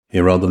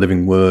Here are the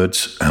living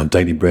words, our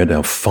daily bread,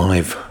 our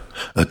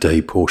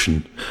 5-a-day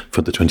portion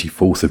for the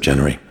 24th of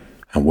January.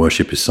 Our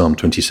worship is Psalm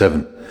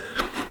 27.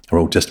 Our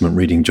Old Testament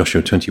reading,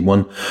 Joshua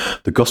 21.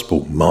 The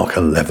Gospel, Mark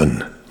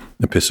 11.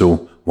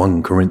 Epistle,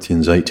 1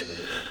 Corinthians 8.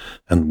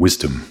 And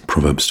Wisdom,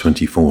 Proverbs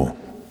 24. I'm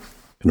going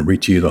to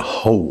read to you the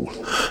whole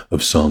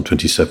of Psalm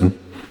 27,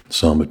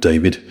 Psalm of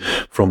David,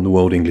 from the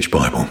World English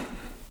Bible.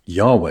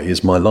 Yahweh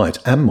is my light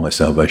and my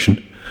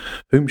salvation.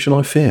 Whom shall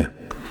I fear?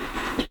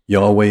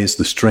 Yahweh is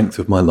the strength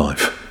of my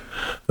life.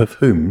 Of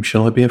whom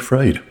shall I be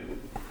afraid?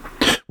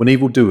 When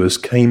evildoers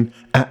came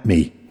at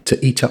me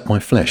to eat up my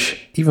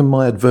flesh, even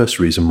my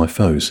adversaries and my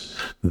foes,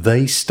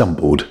 they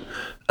stumbled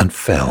and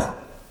fell.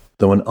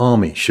 Though an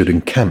army should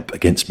encamp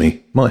against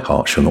me, my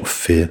heart shall not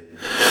fear.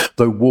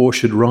 Though war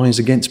should rise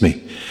against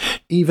me,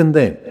 even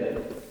then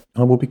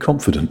I will be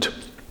confident.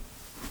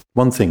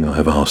 One thing I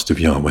have asked of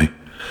Yahweh,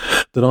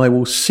 that I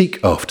will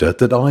seek after,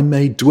 that I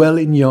may dwell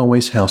in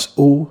Yahweh's house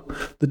all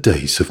the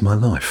days of my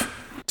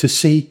life, to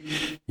see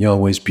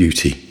Yahweh's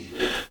beauty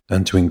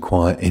and to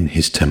inquire in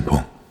his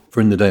temple.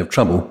 For in the day of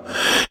trouble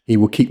he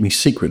will keep me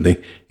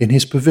secretly in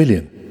his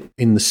pavilion,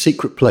 in the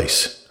secret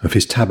place of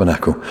his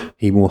tabernacle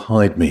he will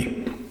hide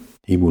me.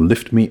 He will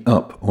lift me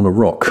up on a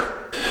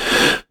rock.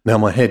 Now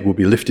my head will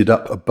be lifted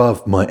up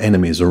above my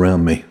enemies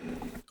around me.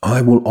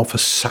 I will offer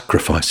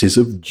sacrifices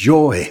of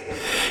joy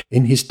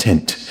in his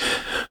tent.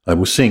 I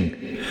will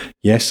sing.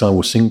 Yes, I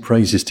will sing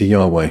praises to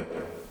Yahweh.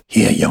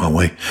 Hear,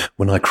 Yahweh,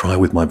 when I cry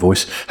with my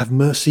voice. Have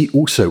mercy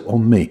also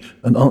on me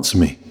and answer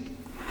me.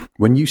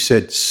 When you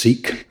said,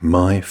 seek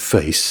my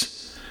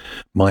face,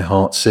 my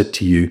heart said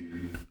to you,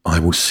 I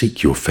will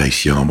seek your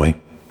face, Yahweh.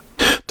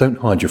 Don't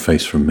hide your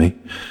face from me.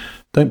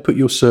 Don't put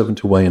your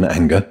servant away in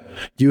anger.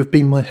 You have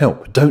been my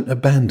help. Don't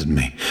abandon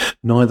me,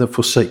 neither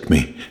forsake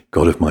me,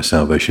 God of my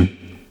salvation.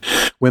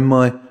 When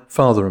my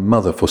father and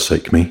mother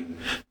forsake me,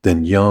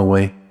 then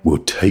Yahweh will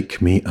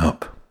take me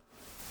up.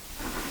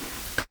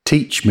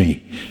 Teach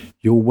me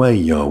your way,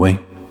 Yahweh.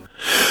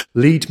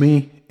 Lead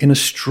me in a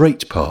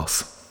straight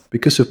path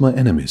because of my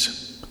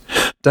enemies.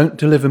 Don't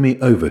deliver me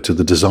over to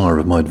the desire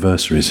of my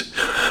adversaries,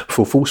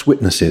 for false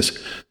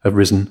witnesses have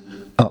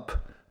risen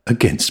up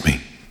against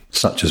me,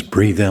 such as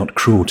breathe out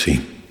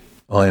cruelty.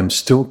 I am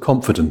still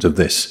confident of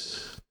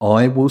this.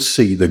 I will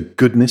see the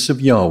goodness of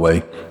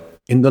Yahweh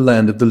in the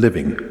land of the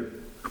living.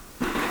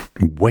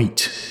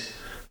 Wait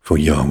for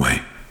Yahweh.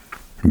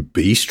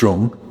 Be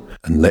strong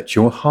and let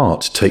your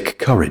heart take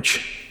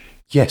courage.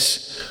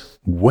 Yes,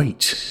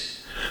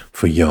 wait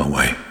for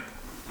Yahweh.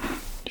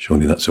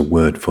 Surely that's a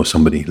word for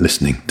somebody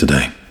listening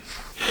today.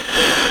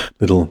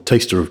 Little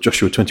taster of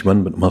Joshua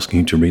 21, but I'm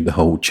asking you to read the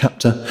whole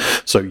chapter.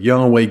 So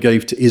Yahweh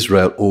gave to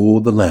Israel all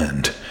the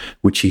land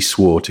which he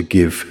swore to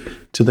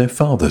give to their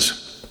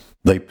fathers.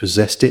 They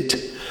possessed it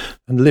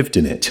and lived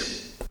in it.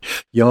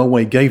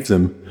 Yahweh gave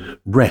them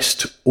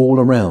rest all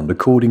around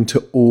according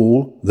to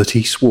all that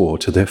he swore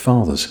to their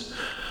fathers.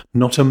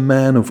 Not a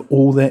man of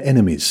all their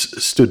enemies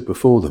stood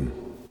before them.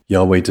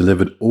 Yahweh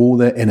delivered all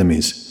their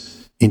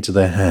enemies into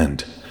their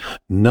hand.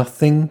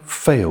 Nothing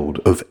failed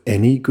of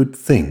any good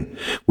thing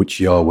which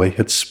Yahweh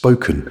had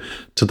spoken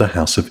to the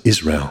house of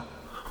Israel.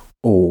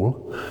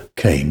 All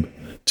came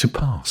to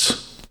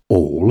pass.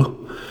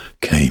 All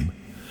came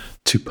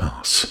to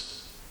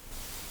pass.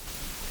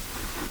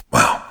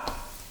 Wow.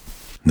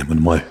 And then one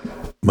of my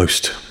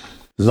most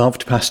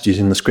loved passages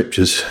in the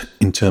scriptures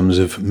in terms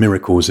of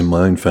miracles in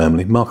my own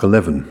family, Mark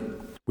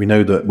 11. We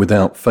know that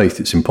without faith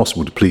it's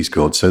impossible to please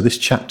God, so this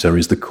chapter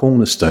is the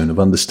cornerstone of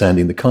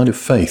understanding the kind of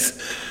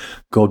faith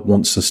God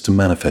wants us to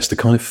manifest, the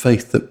kind of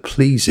faith that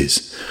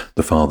pleases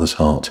the Father's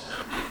heart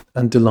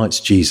and delights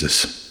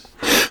Jesus.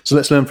 So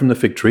let's learn from the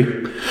fig tree.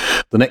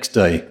 The next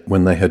day,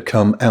 when they had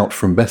come out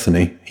from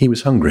Bethany, he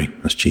was hungry,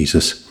 as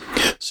Jesus.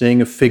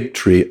 Seeing a fig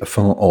tree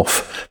afar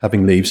off,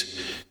 having leaves,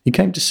 he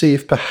came to see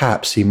if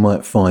perhaps he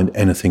might find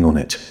anything on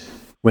it.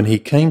 When he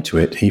came to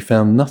it, he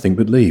found nothing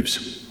but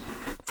leaves,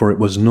 for it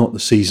was not the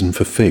season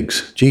for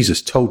figs.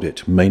 Jesus told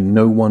it, may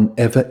no one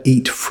ever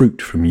eat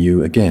fruit from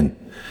you again.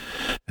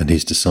 And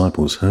his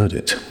disciples heard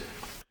it.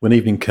 When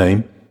evening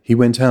came, he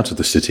went out of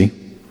the city.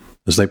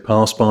 As they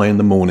passed by in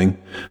the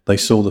morning, they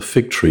saw the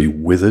fig tree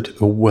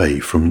withered away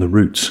from the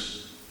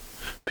roots.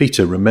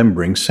 Peter,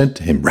 remembering, said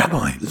to him,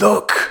 Rabbi,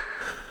 look,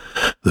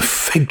 the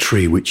fig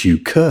tree which you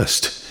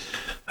cursed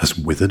has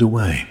withered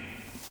away.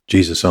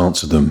 Jesus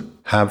answered them,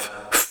 have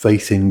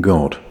faith in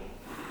God.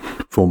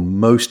 For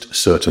most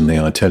certainly,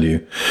 I tell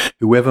you,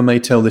 whoever may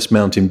tell this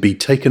mountain, be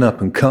taken up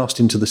and cast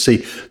into the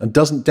sea, and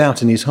doesn't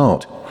doubt in his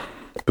heart,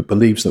 but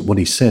believes that what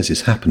he says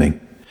is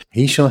happening,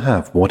 he shall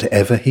have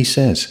whatever he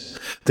says.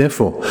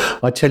 Therefore,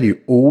 I tell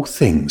you all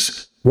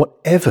things,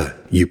 whatever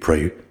you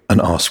pray and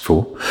ask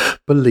for,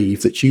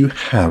 believe that you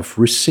have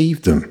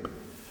received them,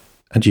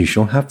 and you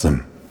shall have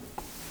them.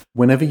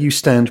 Whenever you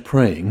stand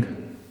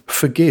praying,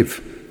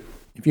 forgive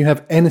if you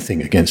have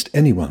anything against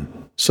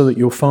anyone, so that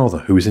your Father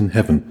who is in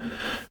heaven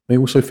may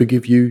also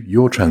forgive you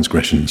your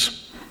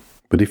transgressions.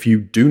 But if you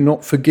do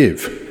not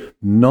forgive,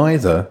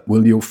 neither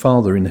will your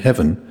Father in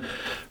heaven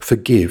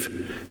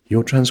forgive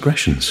your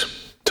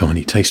transgressions.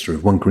 Tiny taster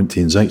of 1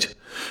 Corinthians 8.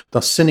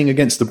 Thus sinning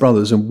against the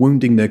brothers and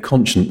wounding their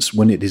conscience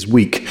when it is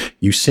weak,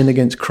 you sin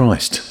against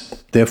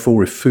Christ.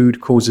 Therefore, if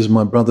food causes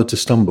my brother to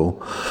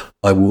stumble,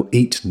 I will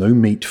eat no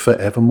meat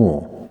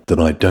forevermore, that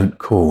I don't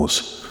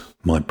cause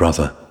my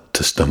brother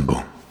to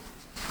stumble.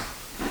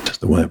 That's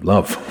the way of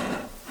love.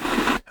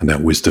 And our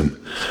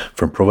wisdom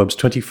from Proverbs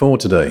 24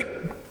 today.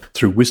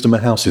 Through wisdom a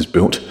house is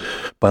built,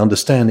 by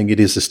understanding it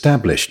is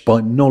established,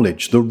 by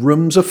knowledge the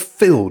rooms are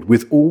filled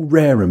with all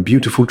rare and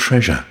beautiful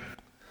treasure.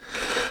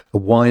 A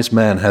wise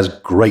man has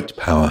great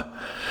power,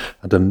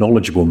 and a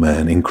knowledgeable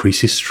man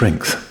increases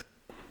strength.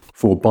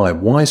 For by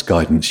wise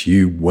guidance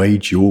you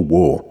wage your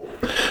war,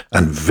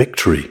 and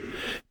victory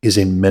is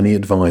in many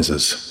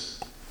advisers.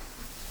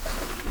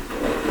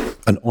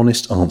 An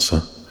honest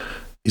answer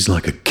is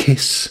like a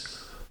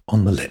kiss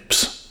on the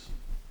lips.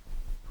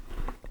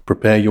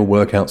 Prepare your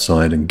work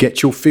outside and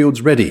get your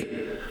fields ready.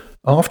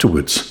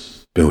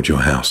 Afterwards, build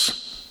your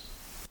house.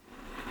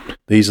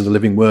 These are the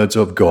living words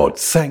of God.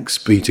 Thanks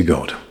be to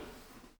God.